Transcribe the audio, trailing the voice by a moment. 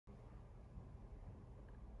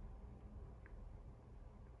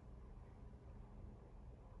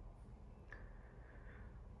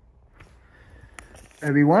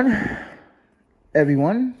Everyone,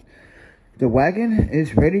 the wagon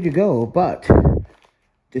is ready to go, but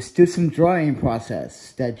there's still some drying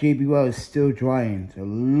process. That JBL is still drying. It's a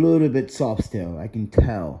little bit soft still, I can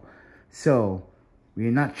tell. So, we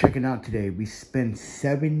are not checking out today. We spent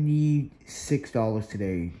 $76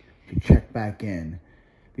 today to check back in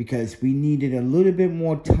because we needed a little bit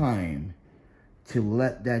more time to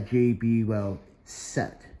let that JBL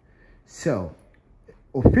set. So,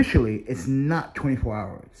 officially, it's not 24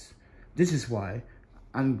 hours. This is why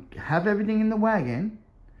I have everything in the wagon,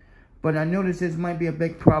 but I noticed this might be a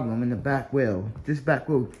big problem in the back wheel. This back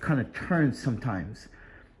wheel kind of turns sometimes.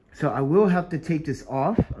 So I will have to take this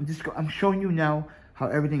off. I'm showing you now how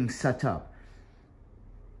everything's set up.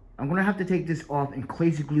 I'm going to have to take this off and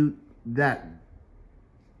crazy glue that,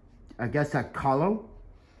 I guess that collar.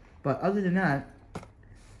 But other than that,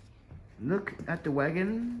 look at the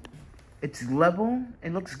wagon. It's level.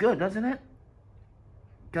 It looks good, doesn't it?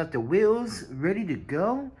 Got the wheels ready to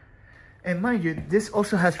go. And mind you, this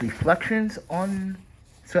also has reflections on,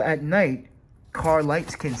 so at night, car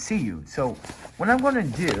lights can see you. So what I'm going to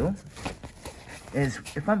do is,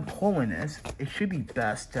 if I'm pulling this, it should be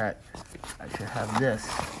best that I should have this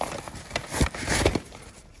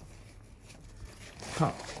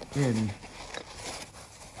tucked in,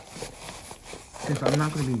 since I'm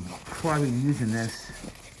not going to be probably using this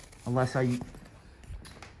unless I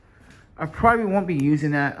probably won't be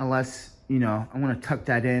using that unless, you know, I want to tuck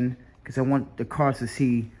that in because I want the cars to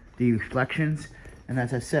see the reflections. And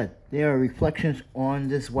as I said, there are reflections on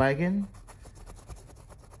this wagon.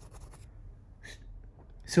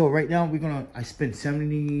 So right now I spent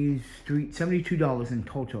 $72 in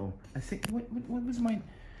total. I think, what was mine?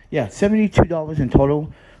 Yeah, $72 in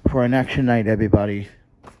total for an action night, everybody.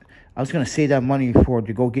 I was going to save that money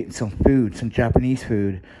to go get some food, some Japanese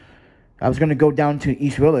food. I was going to go down to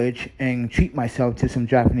East Village and treat myself to some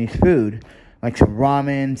Japanese food, like some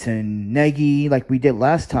ramens and negi like we did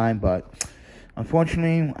last time, but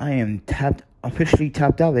unfortunately, I am officially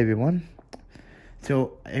tapped out, everyone.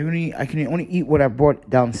 So I can only eat what I brought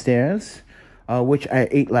downstairs, which I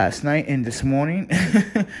ate last night and this morning.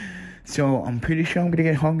 So I'm pretty sure I'm going to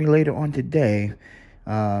get hungry later on today.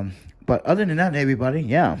 But other than that, everybody,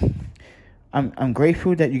 yeah. I'm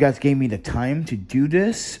grateful that you guys gave me the time to do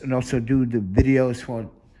this and also do the videos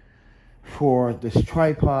for this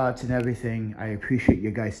tripods and everything. I appreciate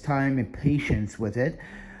your guys' time and patience with it.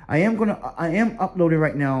 I am uploading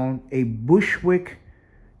right now a Bushwick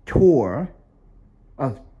tour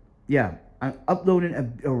of, yeah, I'm uploading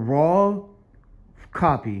a raw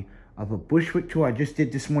copy of a Bushwick tour I just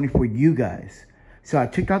did this morning for you guys. So I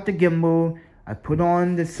took out the gimbal, I put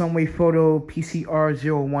on the Sunwayfoto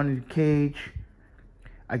PCR01 in the cage.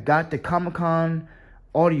 I got the Comic-Con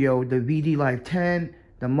audio, the VD Live 10,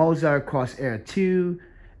 the Mozart Crosshair 2,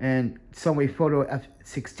 and Sunwayfoto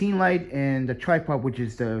F16 light, and the tripod, which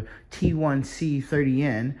is the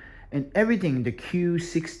T1C30N, and everything, the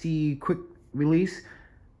Q60 quick release.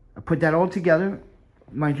 I put that all together.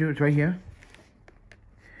 Mind you, it's right here.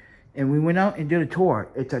 And we went out and did a tour.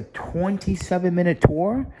 It's a 27-minute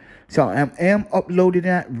tour. So I am uploading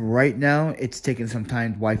that right now. It's taking some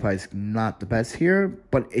time. Wi-Fi is not the best here,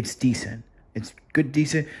 but it's decent. It's good,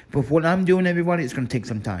 decent. But for what I'm doing, everybody, it's going to take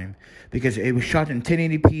some time. Because it was shot in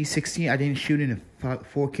 1080p 60. I didn't shoot in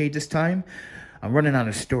 4K this time. I'm running out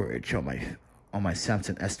of storage on my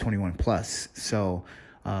Samsung S21 Plus. So,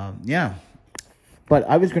 yeah. But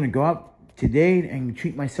I was going to go out today and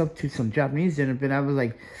treat myself to some Japanese dinner. But I was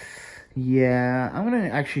like, yeah, I'm going to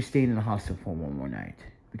actually stay in the hostel for one more night.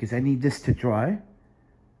 Because I need this to dry.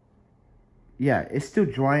 Yeah, it's still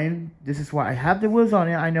drying. This is why I have the wheels on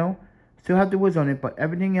it, I know. Still have the wheels on it, but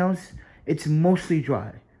everything else, it's mostly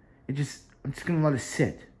dry. I'm just going to let it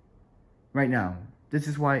sit right now. This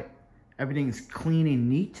is why everything is clean and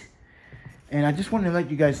neat. And I just want to let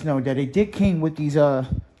you guys know that it did came with these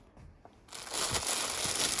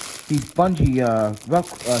bungee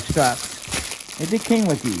straps. It did came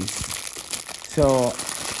with these. So,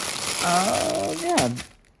 yeah.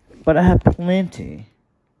 But I have plenty.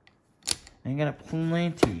 I got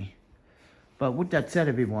plenty. But with that said,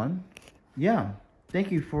 everyone, yeah,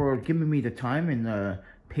 thank you for giving me the time and the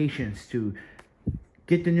patience to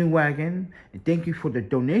get the new wagon. And thank you for the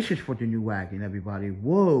donations for the new wagon, everybody.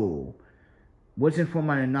 Whoa. Wasn't for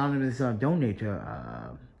my anonymous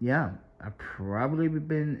donator. Yeah, I've probably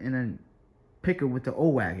been in a pickle with the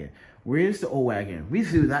old wagon. Where is the old wagon? We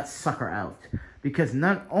threw that sucker out. Because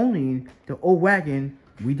not only the old wagon,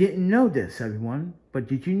 we didn't know this, everyone, but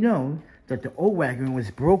did you know that the old wagon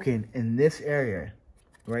was broken in this area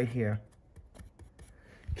right here?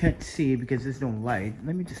 Can't see because there's no light.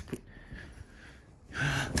 Let me just put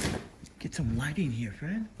Get some lighting here,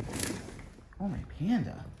 friend. Oh, my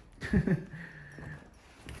Panda.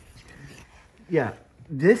 Yeah,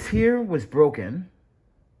 this here was broken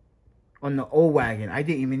on the old wagon. I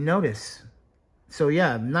didn't even notice. So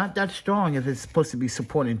yeah, not that strong if it's supposed to be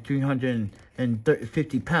supporting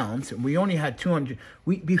 350 pounds. We only had 200.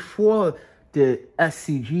 Before the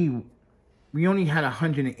SCG, we only had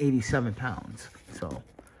 187 pounds. So,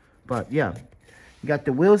 but yeah, you got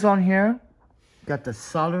the wheels on here. Got the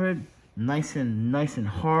solid, nice and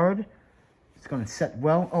hard. It's gonna set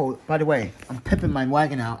well. Oh, by the way, I'm pimping my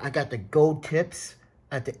wagon out. I got the gold tips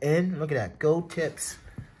at the end. Look at that, gold tips.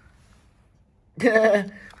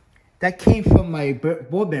 That came from my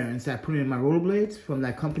ball bearings that I put in my rollerblades from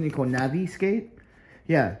that company called Naviscape.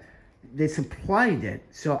 Yeah, they supplied it.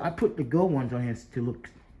 So I put the gold ones on here to look,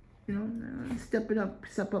 you know,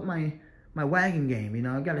 step up my wagon game. You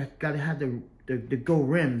know, I gotta have the gold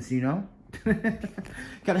rims. You know,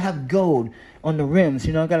 gotta have gold on the rims.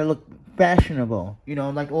 You know, gotta look fashionable. You know,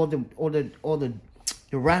 like all the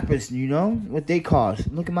rappers. You know what they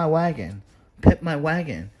cost. Look at my wagon, pimp my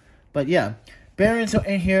wagon. But yeah. Bearings are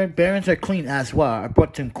in here. Bearings are clean as well. I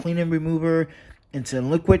brought some cleaning remover and some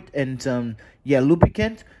liquid and some,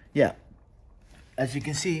 lubricant. Yeah. As you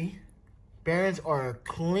can see, bearings are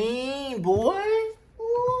clean, boy.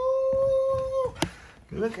 Ooh.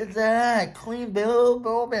 Look at that. Clean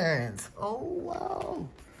ball bearings. Oh, wow.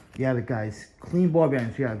 Yeah, but guys, clean ball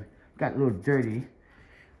bearings. Yeah, got a little dirty.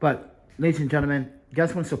 But, ladies and gentlemen, you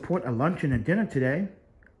guys want to support a lunch and a dinner today?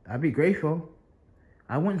 I'd be grateful.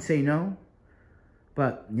 I wouldn't say no.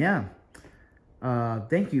 But yeah,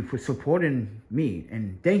 thank you for supporting me.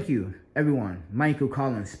 And thank you, everyone. Michael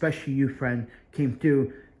Collins, especially you, friend, came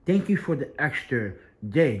through. Thank you for the extra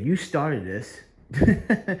day. You started this.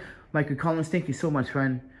 Michael Collins, thank you so much,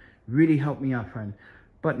 friend. Really helped me out, friend.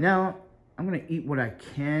 But now, I'm going to eat what I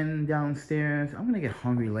can downstairs. I'm going to get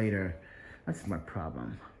hungry later. That's my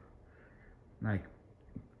problem. Like,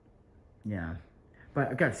 yeah.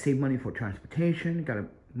 But I got to save money for transportation.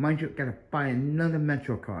 Mind you, gotta buy another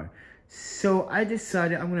Metro card. So I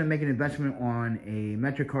decided I'm gonna make an investment on a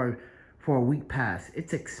Metro card for a week pass.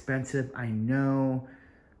 It's expensive, I know.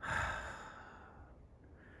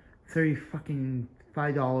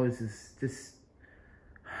 $35 is just.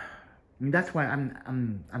 I mean, that's why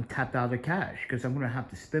I'm tapped out of cash, because I'm gonna have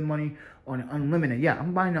to spend money on unlimited. Yeah,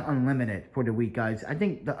 I'm buying the unlimited for the week, guys. I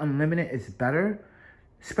think the unlimited is better,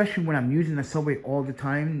 especially when I'm using the subway all the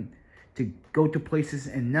time to go to places,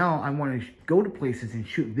 and now I want to go to places and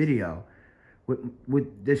shoot video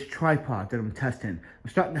with this tripod that I'm testing. I'm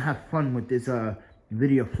starting to have fun with this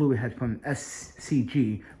video fluid head from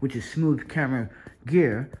SCG, which is smooth camera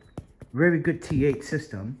gear, very good T8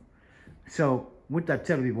 system. So with that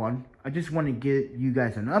said, everyone, I just want to give you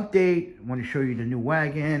guys an update. I want to show you the new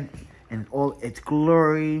wagon and all its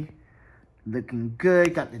glory. Looking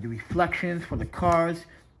good. Got the reflections for the cars.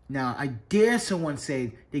 Now, I dare someone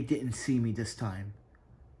say they didn't see me this time.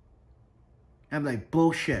 I'm like,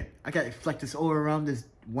 bullshit. I got reflectors all around this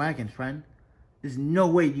wagon, friend. There's no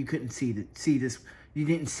way you couldn't see this. You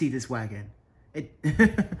didn't see this wagon.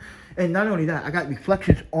 And not only that, I got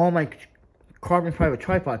reflections on my carbon fiber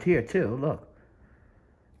tripod here, too. Look.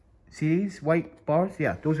 See these white bars?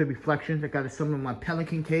 Yeah, those are reflections. I got some of my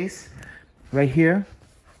Pelican case right here.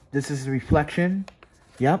 This is a reflection.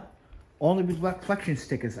 Yep. All the reflection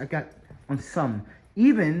stickers I got on some.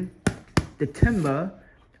 Even the Timber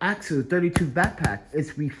Axle 32 backpack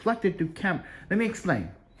is reflected through camera. Let me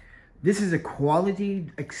explain. This is a quality,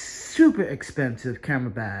 super expensive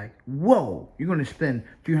camera bag. Whoa, you're going to spend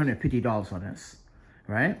 $350 on this,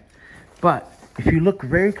 right? But if you look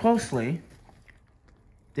very closely,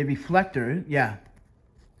 the reflector, yeah.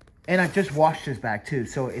 And I just washed this bag too,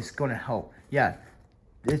 so it's going to help. Yeah.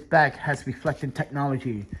 This bag has reflecting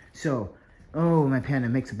technology. So, oh, my Panda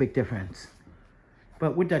makes a big difference.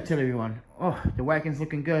 But with that said, everyone, oh, the wagon's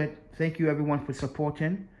looking good. Thank you, everyone, for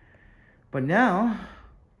supporting. But now,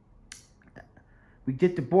 we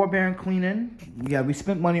did the ball bearing cleaning. Yeah, we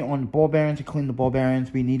spent money on ball bearings to clean the ball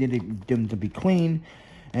bearings. We needed them to be clean.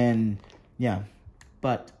 And, yeah.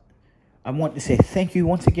 But I want to say thank you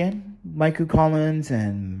once again, Michael Collins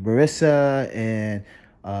and Marissa and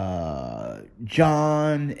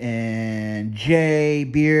John and Jay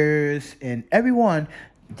Beers and everyone,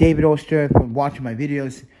 David Oster, for watching my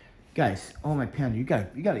videos. Guys, oh my Panda, you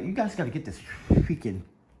guys gotta get this freaking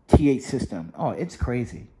T8 system. Oh, it's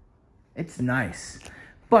crazy. It's nice.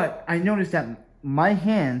 But I noticed that my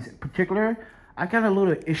hands in particular, I got a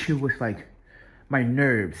little issue with like my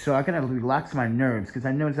nerves. So I gotta relax my nerves because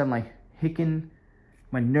I noticed I'm like hicking.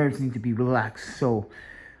 My nerves need to be relaxed. So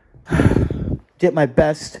did my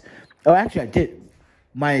best. Oh, actually, I did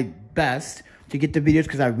my best to get the videos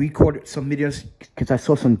because I recorded some videos because I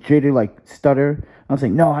saw some JD like stutter. I was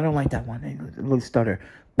like, no, I don't like that one. A little stutter.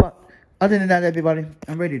 But other than that, everybody,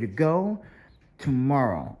 I'm ready to go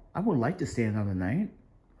tomorrow. I would like to stay another night.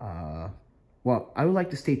 Well, I would like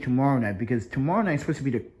to stay tomorrow night because tomorrow night is supposed to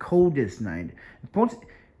be the coldest night.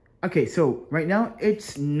 Okay, so right now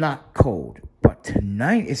it's not cold, but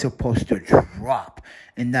tonight it's supposed to drop.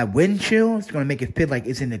 And that wind chill is going to make it feel like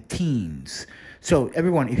it's in the teens. So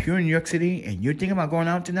everyone, if you're in New York City and you're thinking about going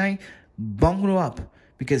out tonight, bundle up.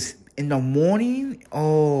 Because in the morning, a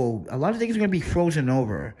lot of things are going to be frozen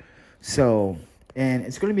over. So, and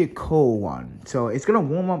it's going to be a cold one. So it's going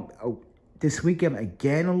to warm up this weekend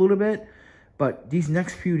again a little bit. But these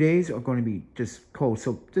next few days are going to be just cold.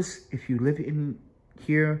 So just, if you live in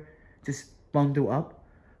here, just bundle up.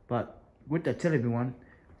 But with that said, everyone,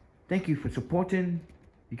 thank you for supporting.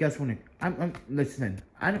 You guys want to, I'm listening.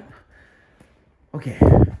 Okay,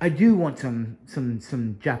 I do want some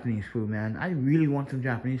Japanese food, man. I really want some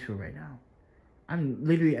Japanese food right now. I'm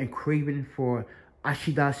literally craving for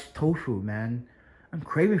ashidashi tofu, man. I'm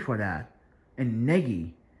craving for that. And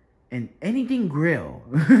negi. And anything grill.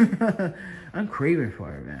 I'm craving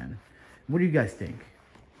for it, man. What do you guys think?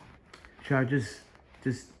 Should I just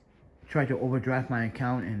try to overdraft my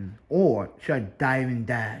account or should I dive and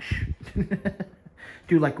dash?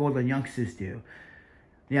 Do like all the youngsters do.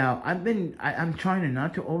 Now, I'm trying to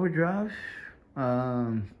not to overdraft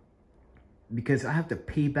because I have to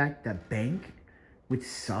pay back that bank, which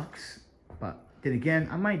sucks. But then again,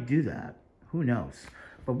 I might do that. Who knows?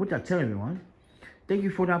 But with that, tell everyone, thank you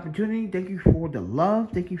for the opportunity. Thank you for the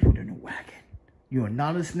love. Thank you for the new wagon. You're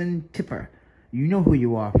not a listening tipper. You know who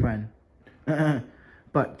you are, friend.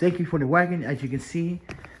 But thank you for the wagon. As you can see,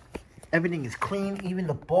 everything is clean. Even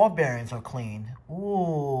the ball bearings are clean.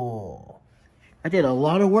 Ooh. I did a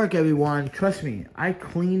lot of work, everyone. Trust me. I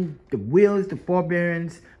cleaned the wheels, the ball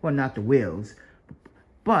bearings. Well, not the wheels.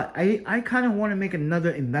 But I kind of want to make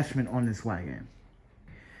another investment on this wagon.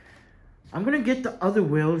 I'm going to get the other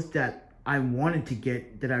wheels that I wanted to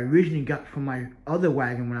get, that I originally got from my other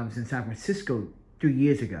wagon when I was in San Francisco 3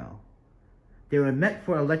 years ago. They were meant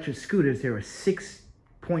for electric scooters. They were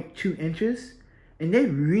 6.2 inches. And they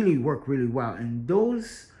really work really well. And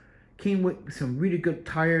those came with some really good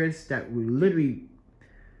tires that would literally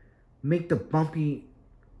make the bumpy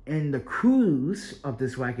and the cruise of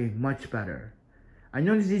this wagon much better. I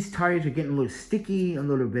noticed these tires are getting a little sticky, a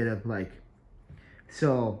little bit of like,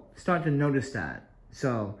 so start to notice that.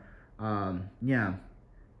 So yeah,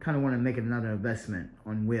 kind of want to make another investment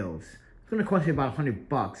on wheels. It's gonna cost me about $100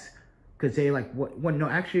 because they like no,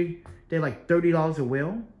 actually they're like $30 a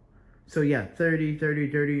wheel. So yeah,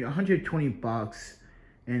 120 bucks.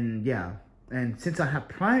 And yeah, and since I have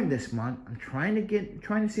Prime this month, I'm trying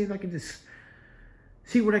to see if I can just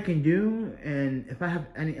see what I can do, and if I have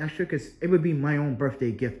any extra, because it would be my own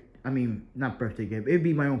birthday gift. I mean, not birthday gift. It would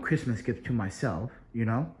be my own Christmas gift to myself, you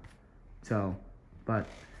know. So, but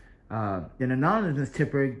an anonymous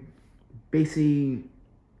tipper basically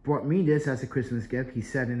brought me this as a Christmas gift. He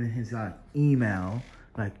said in his email,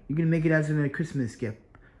 like, you can make it as a Christmas gift.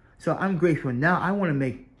 So I'm grateful. Now I want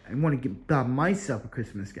to give myself a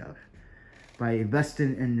Christmas gift by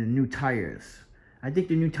investing in the new tires. I think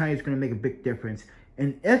the new tires are going to make a big difference.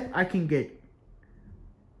 And if I can get,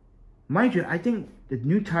 mind you, I think the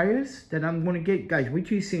new tires that I'm going to get, guys, wait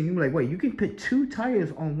till you see, and you're like, wait, you can put 2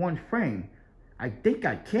 tires on one frame. I think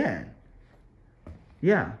I can.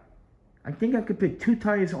 Yeah. I think I could put 2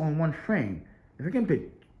 tires on one frame. If I can put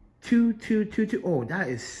two, oh, that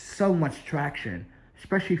is so much traction,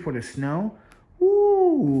 especially for the snow.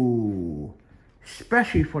 Ooh,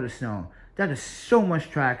 especially for the snow. That is so much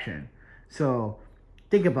traction. So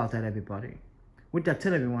think about that, everybody. With that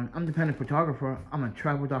said, everyone, I'm the Panda Photographer. I'm a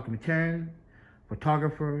travel documentarian,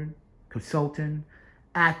 photographer, consultant,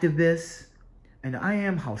 activist, and I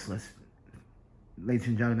am houseless, ladies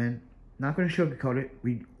and gentlemen. Not going to sugarcoat it.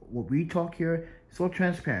 What we talk here is all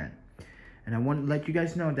transparent. And I want to let you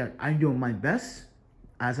guys know that I'm doing my best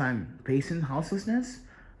as I'm facing houselessness.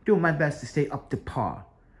 Doing my best to stay up to par.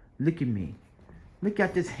 Look at me. Look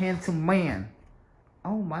at this handsome man.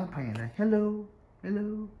 Oh, my panda. Hello.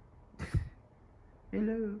 Hello.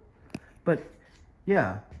 Hello. But,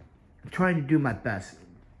 yeah. I'm trying to do my best.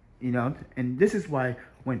 You know? And this is why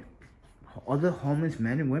when other homeless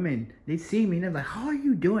men and women, they see me and they're like, how are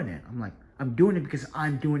you doing it? I'm like, I'm doing it because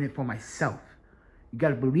I'm doing it for myself. You got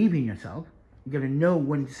to believe in yourself. You got to know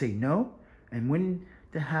when to say no and when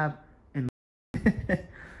to have...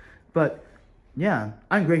 But yeah,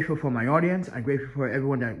 I'm grateful for my audience. I'm grateful for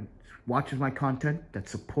everyone that watches my content, that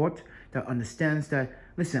support, that understands that,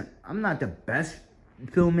 listen, I'm not the best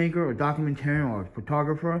filmmaker or documentarian or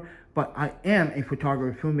photographer, but I am a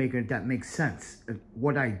photographer, filmmaker that makes sense of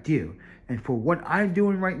what I do. And for what I'm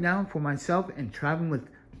doing right now for myself and traveling with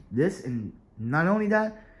this, and not only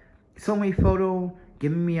that, Sunwayfoto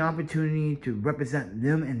giving me opportunity to represent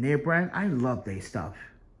them and their brand. I love their stuff.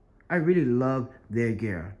 I really love their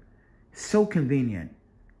gear. So convenient.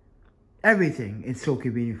 Everything is so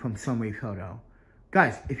convenient from Sunwayfoto.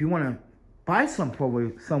 Guys, if you want to buy some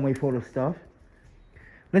Sunwayfoto stuff,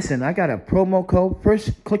 listen, I got a promo code.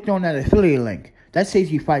 First, click on that affiliate link. That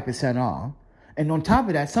saves you 5% off. And on top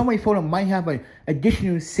of that, Sunwayfoto might have an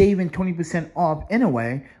additional saving 20% off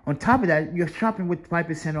anyway. On top of that, you're shopping with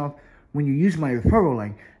 5% off when you use my referral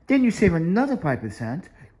link. Then you save another 5%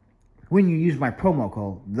 when you use my promo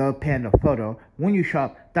code, ThePandaPhotographer, when you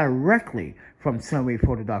shop directly from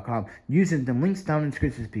Sunwayfoto.com using the links down in the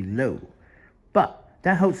description below. But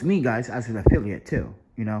that helps me, guys, as an affiliate too.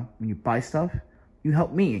 You know, when you buy stuff, you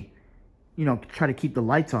help me, you know, try to keep the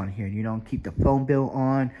lights on here, you know, keep the phone bill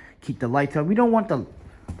on, keep the lights on. We don't want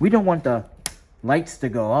the lights to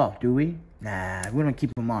go off, do we? Nah, we don't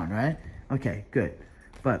keep them on, right? Okay, good.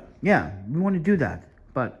 But yeah, we want to do that.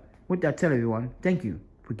 But with that said, everyone, thank you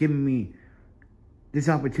for giving me this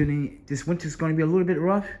opportunity. This winter's going to be a little bit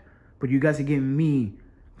rough, but you guys are giving me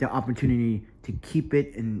the opportunity to keep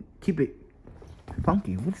it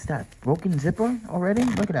funky. What's that? Broken zipper already?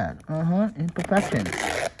 Look at that. Imperfections.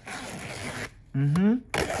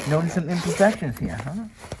 Notice some imperfections here, huh?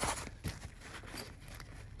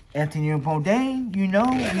 Anthony Bourdain, you know,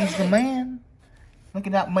 he's the man. Look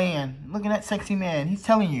at that man. Look at that sexy man. He's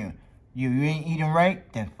telling you, you ain't eating right,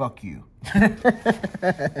 then fuck you.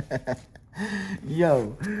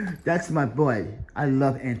 Yo, that's my boy. I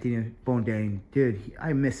love Anthony Bourdain. Dude,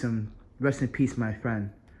 I miss him. Rest in peace, my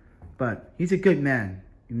friend. But he's a good man.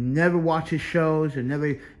 You never watch his shows or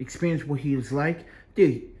never experience what he was like.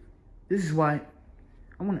 Dude, this is why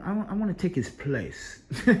I want to take his place.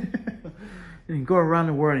 And go around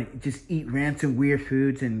the world and just eat random weird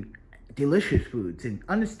foods and delicious foods and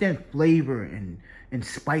understand flavor and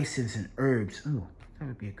spices and herbs. Oh, that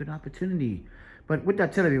would be a good opportunity. But with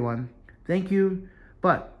that said, everyone, thank you.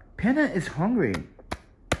 But Panda is hungry.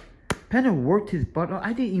 Panda worked his butt off.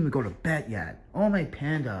 I didn't even go to bed yet. Oh, my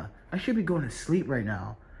Panda. I should be going to sleep right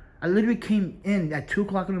now. I literally came in at 2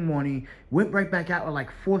 o'clock in the morning, went right back out at like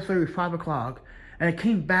 4:30, 5 o'clock, and I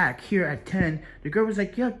came back here at 10. The girl was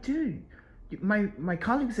like, yo, dude, my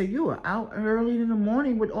colleague said, you were out early in the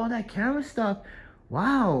morning with all that camera stuff.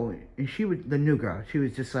 Wow. And she was, the new girl, she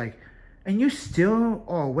was just like, and you're still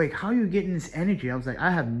awake. How are you getting this energy? I was like,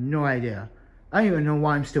 I have no idea. I don't even know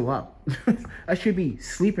why I'm still up. I should be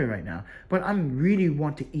sleeping right now. But I really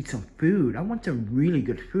want to eat some food. I want some really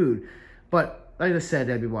good food. But like I said,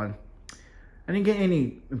 everyone, I didn't get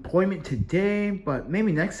any employment today, but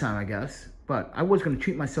maybe next time, I guess. But I was going to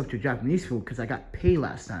treat myself to Japanese food because I got paid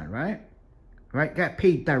last time, right? Right? Got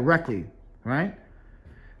paid directly, right?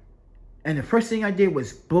 And the first thing I did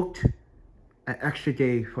was booked an extra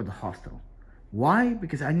day for the hostel. Why?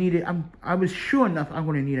 Because I was sure enough I'm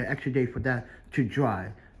going to need an extra day for that to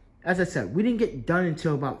dry. As I said, we didn't get done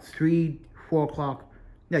until about 3 o'clock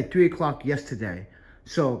yesterday.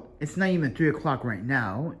 So it's not even 3 o'clock right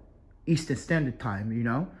now, Eastern Standard Time, you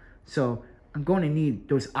know? So I'm going to need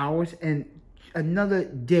those hours and another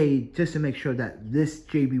day just to make sure that this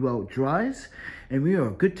JBL dries and we are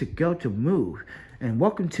good to go to move. And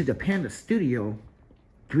welcome to the Panda Studio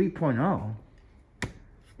 3.0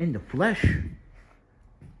 in the flesh.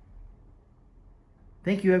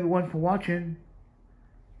 Thank you everyone for watching.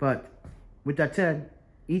 But with that said,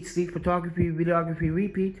 eat, sleep, photography, videography,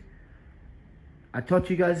 repeat. I'll talk to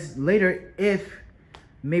you guys later if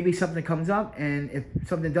maybe something comes up. And if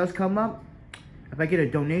something does come up, if I get a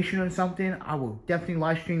donation or something, I will definitely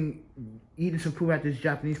live stream eating some food at this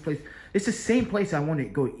Japanese place. It's the same place I want to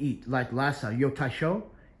go eat like last time, Yotai Show.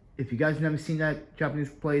 If you guys never seen that Japanese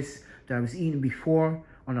place that I was eating before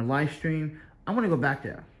on a live stream, I want to go back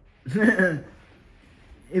there.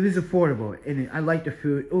 It was affordable and I like the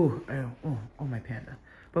food. Oh, my Panda.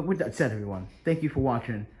 But with that said, everyone, thank you for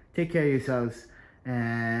watching. Take care of yourselves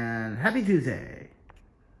and happy Tuesday.